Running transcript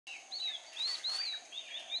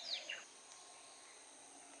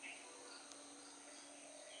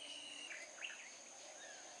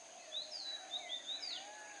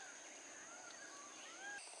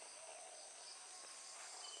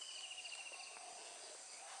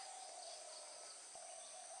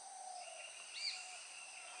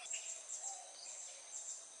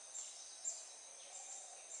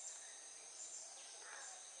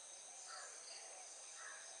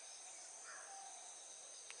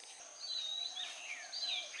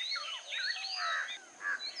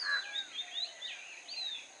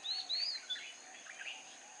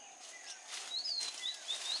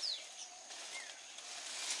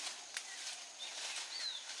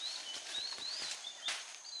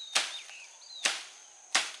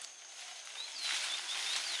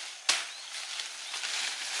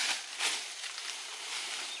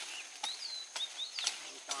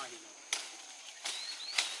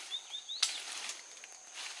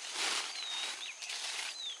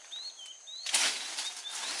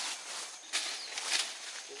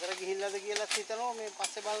ගෙදර ගිහිල්ලාද කියලාත් හිතනවා මේ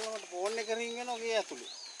පස්සේ බලනකොට ෆෝන් එක රින් වෙනවා ගේ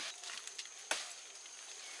ඇතුලේ.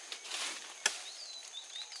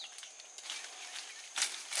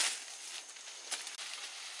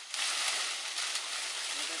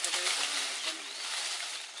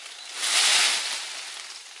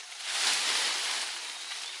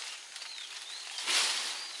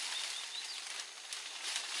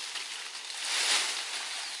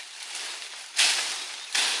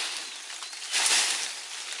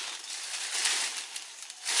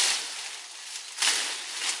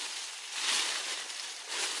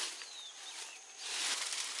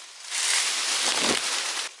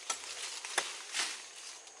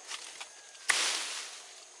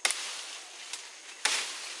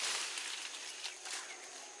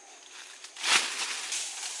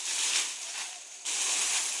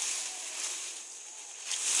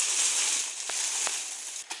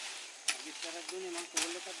 දුන්නේ මම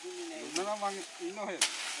කෝල් එකක් දුන්නේ නෑ. දුන්නා නම් මම ඉන්නව හේද?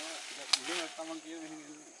 ඒක ඉන්නේ නැත්තම් මම කියේ මෙහෙම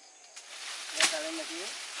ඉන්නේ. ඒක තලෙන්න කියේ.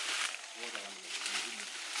 ඕක ගන්න.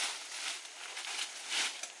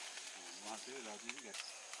 මාතේ ලාදී ගියා.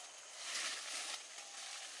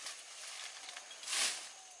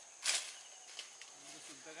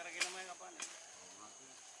 සුද්ධ කරගෙනමයි කපන්නේ.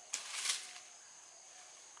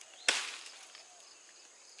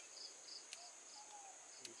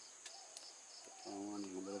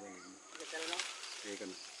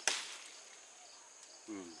 ඒකනේ.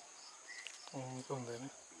 කොහොමද?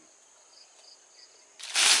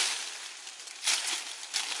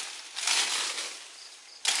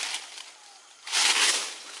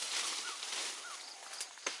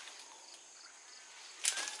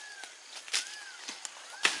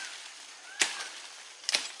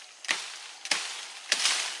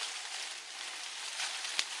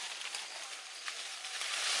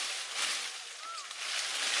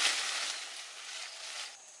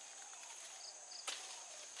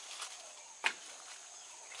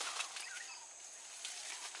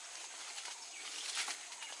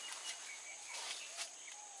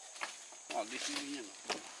 This is the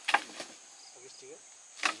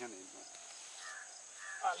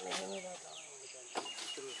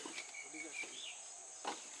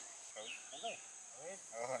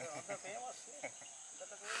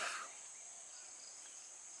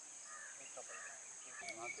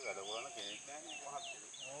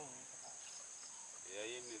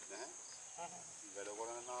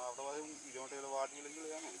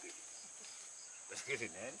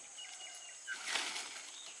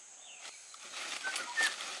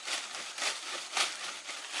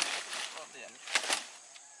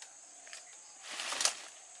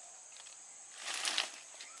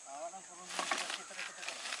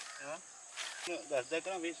gas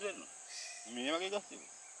දැක්කම වේස් වෙනවා. මේ වගේ ගස්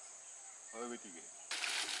තිබුණා. ඔය පිටිගේ.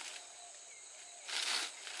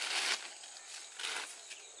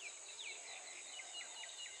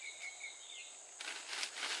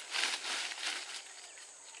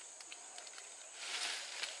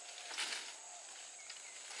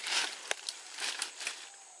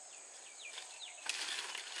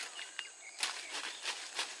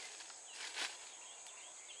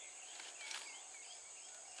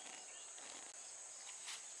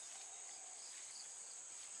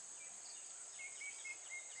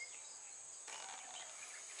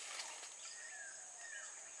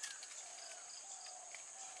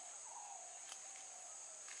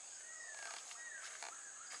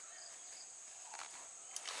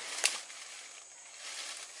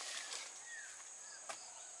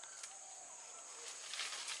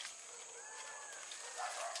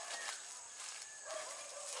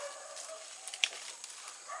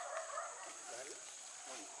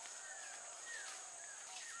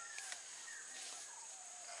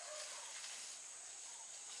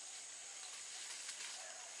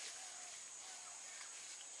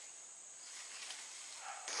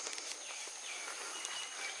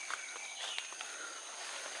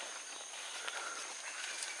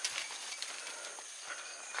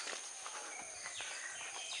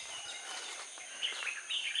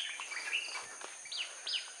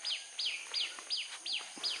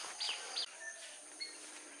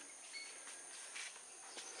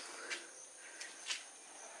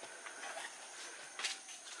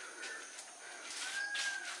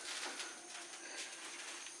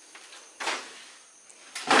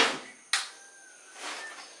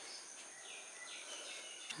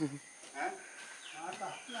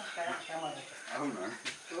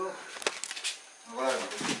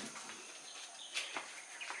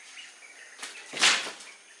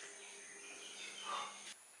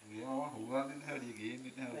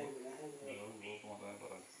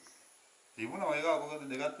 තිබුණා ඔය එක මොකද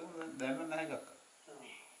දෙකක් තිබුණා දැන් නැහැ එකක්.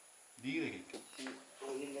 දීරෙක.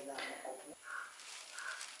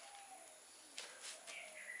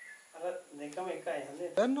 අර දෙකම එකයි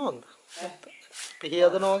හරිද? ගන්නවද? පිහි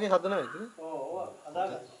හදනවා වගේ හදනවා ඉතින්. ඔව්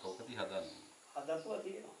හදාගන්න. කොකටි හදන්න. හදපුවා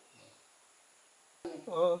තියෙනවා.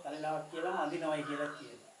 ඔව්. තනිලාවක් කියලා මදිනවයි කියලා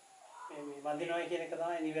කියනවා. මේ මදිනවයි කියන එක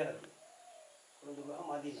තමයි නිවැරදි. කුරුඳු ගහ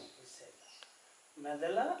මදිනවා ඉස්සෙල්ලා.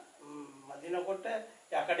 මැදලා මදිනකොට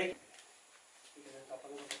යකඩේ ඒක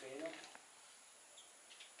කපනකොට පේනවා.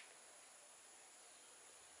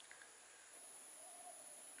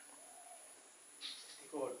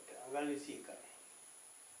 ටිකෝට් අඟල් 21යි.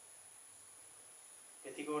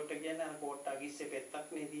 ටිකෝට් කියන්නේ අර කෝට් අගිස්සේ පෙත්තක්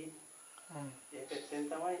නේ තියෙන්නේ. ඒ පෙත්තෙන්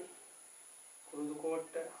තමයි කුරුඳු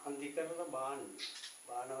කෝට්ට හන්දි කරලා බාන්නේ.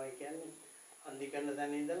 බානවා කියන්නේ හන්දි කරන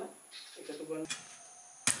තැන ඉඳලා එකතු කරන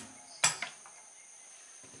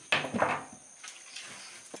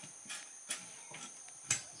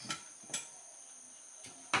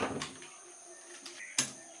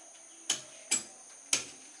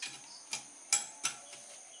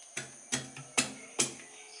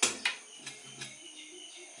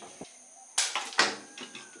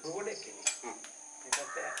රෝඩ් එකේ.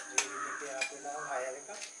 ඒකට දෙවිලකේ ආපෙලා හයර් එක.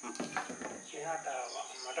 එහාට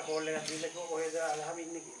මට කෝල් එකක් දීලා කිව්වා කොහෙද අලහම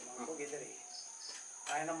ඉන්නේ කියලා. මම කො ගෙදරේ.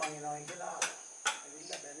 ආයෙනම් මං එනවා කියලා ආවා.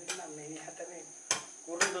 ඇවිල්ලා බැරිලා නම් මේ හැට මේ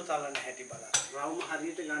කුරුඳු තලන හැටි බලන්න. වවුම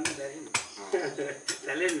හරියට ගන්න බැරි නේ.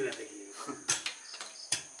 දැලෙන්නේ නැත කියනවා.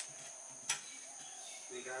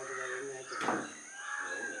 මේ කාට දැලෙන්නේ නැත. ඔව්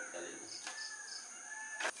දැලෙන්නේ.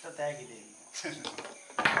 තෑගි දෙන්න.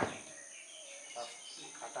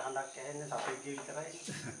 කටහඬක් ඇහෙන්නේ සතෙක්ගේ විතරයි.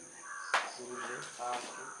 කුරුල්ලේ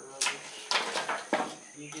කාක්කේ කුරුල්ලේ.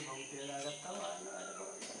 ඊගේ බෞද්ධය දාගත්තා වань වැඩ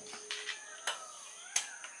කරන්නේ.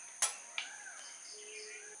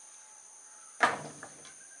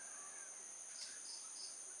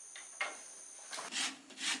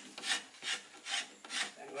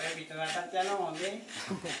 ඔය පිටරටත් යනවා හොඳේ.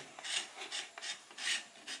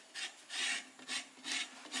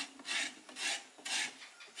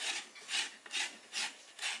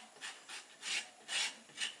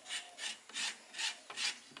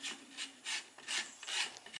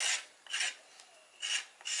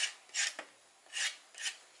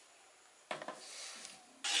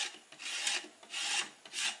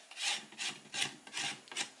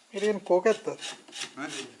 ඉතින් කෝකෙත්ත.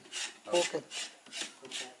 කෝකෙත්.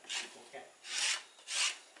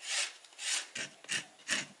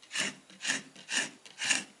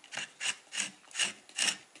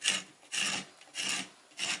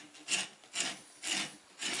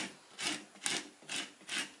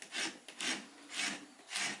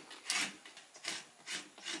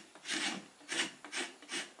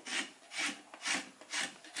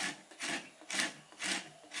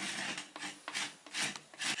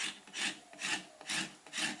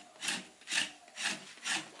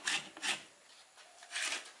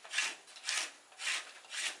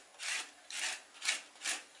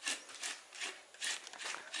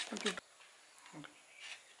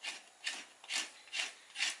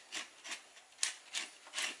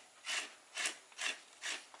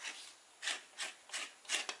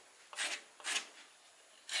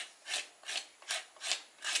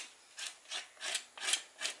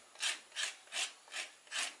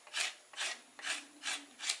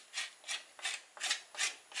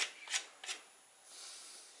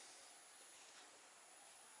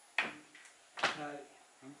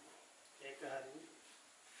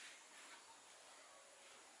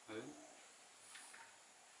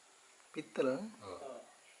 පිත්තල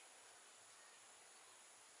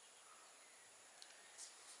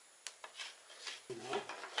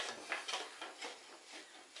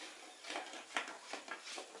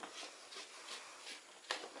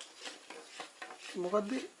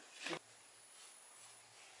මොකද්ද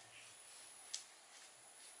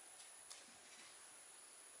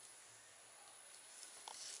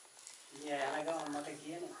මට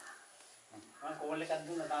කියනවා මම කෝල් එකක්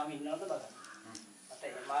දුන්නා තාම ඉන්නවද බලන්න මට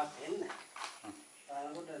එමාක් එන්න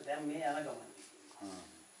බලනකොට දැන් මේ යන ගමන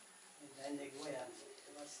දැන් දෙකුව යන්නේ ඊට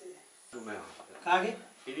පස්සේ දුන්නා කාගේ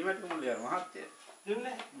පිළිමැට මුල්ලියර මහත්තයා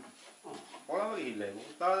දුන්නේ කොළඹ ගිහිල්ලා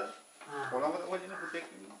මුත්තා කොළඹ කොහෙද පුතෙක්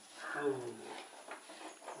ඉන්නවා ඔව්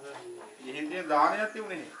ගිහින් තියෙන දානයක්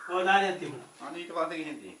තිබුණේ ඔව් දානයක් තිබුණා අනේ ඊට පස්සේ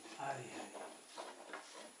ගිහින් තියෙන්නේ හරි හරි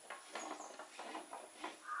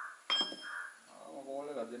කෝල්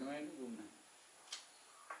එකක් දෙනවා නේද දුන්නේ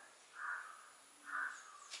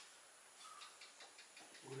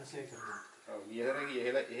ගුණසේකර ඔව් ගියහර ගියේ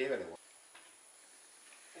එහෙ වැඩ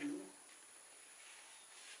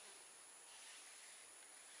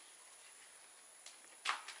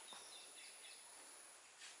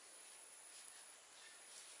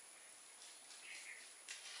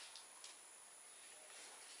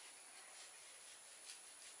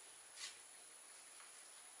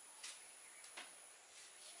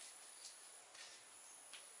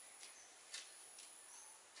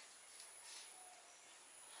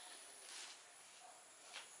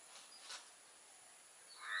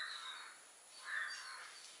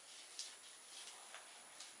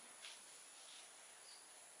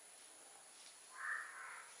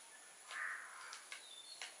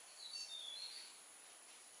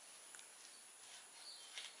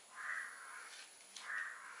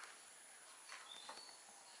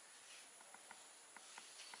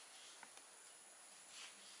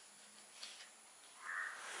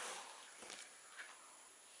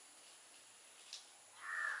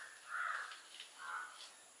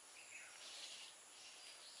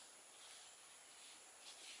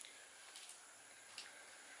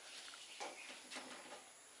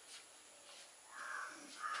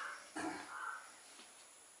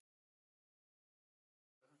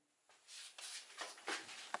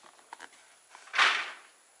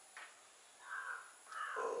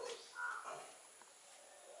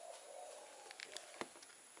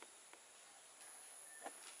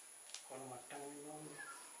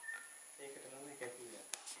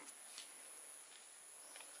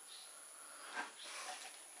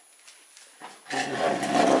ඒ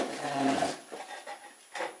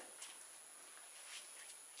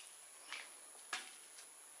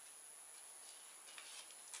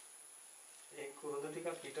කුරුඳු ටික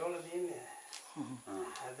පිටවල තියෙන්නේ.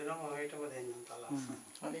 හැදුනම ඔහෙටම දෙන්නම් තලස්.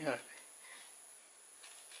 අනිවාර්යයි.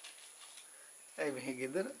 ඇයි මෙහෙ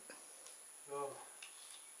ගෙදර? ඔව්.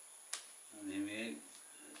 මේ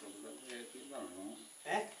කිව්වා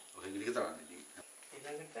ඈ? ඔය ගිලික තරන්නේ.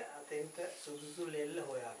 ඊළඟට අතෙන්ට සුදුසු ලෙල්ල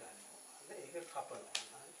හොයා ගන්නවා. ඒක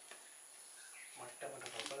කපනවා. මට්ටමට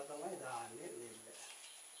කපලා තමයි දාන්නේ ලෙල්ල.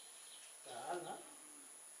 දාලා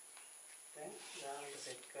දැන් යාලට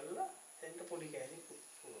සෙට් කරලා එතෙන්ට පොඩි කෑලි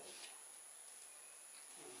පුරවනවා.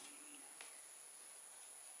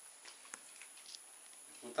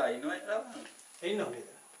 පුතා ඉන්නවද? එන්නෝ නේද?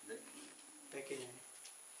 දෙකේ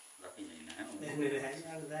ලකින් නෑ.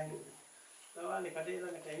 දැන් තවාලේ කඩේ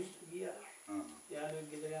ළඟට ඇවිත් ගියා. යාළුවෙක්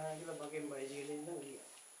ගෙදර යනවා කියලා බගෙන් බයිසිකලෙන් ඉඳන් ගියා.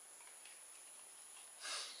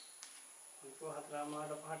 උන්කෝ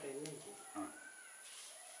හතරමාර පහට එන්නේ කිව්වා.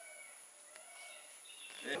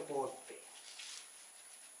 ඒ පොට්ටේ.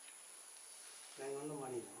 දැන් ඔන්න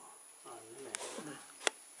මනිනවා. අන්න නෑ.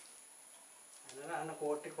 අන්න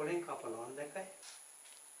පොට්ටේ කොලෙන් කපනවා දැක්කයි.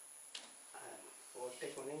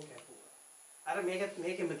 පොට්ටේ කොලෙන් කැපුවා. අර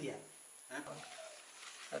මේකෙම තියන්න.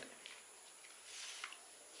 හරි.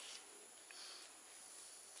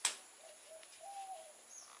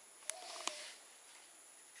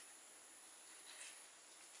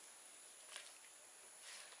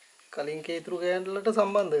 කලින් කේතුරු ගෑනලට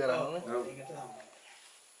සම්බන්ධ කරන්නේ. ඔව් ඒකට සම්බන්ධයි.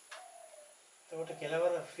 ඒකට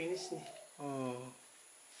කෙලවර ෆිනිෂ් නේ.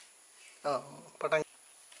 පටන්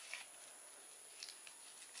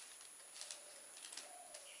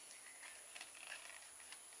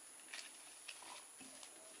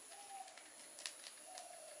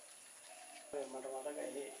මට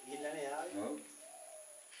මතකයි ගිහිල්ලානේ ආවේ. ඔව්.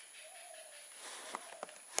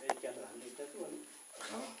 ඒක කියලා හිතතුනේ.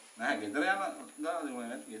 ඔව්. නෑ ගෙදර යන දාලා දුන්නේ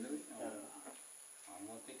නැත් ගෙදර.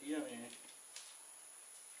 අම්මත් කියා මේ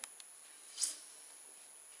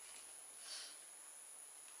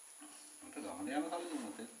මට ගමන යන කලින්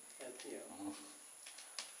දුන්නත් ඇතියෝ.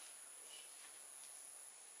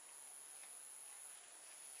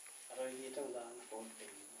 අර විදිහටම දාන්න පොට්ටේ.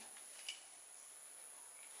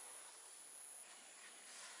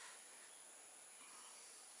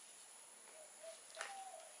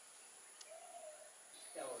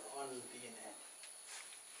 on තියෙන්නේ.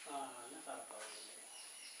 නතරපාන්නේ.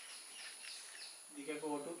 දිග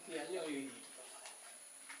කොටු කියන්නේ ඔය විදිහට.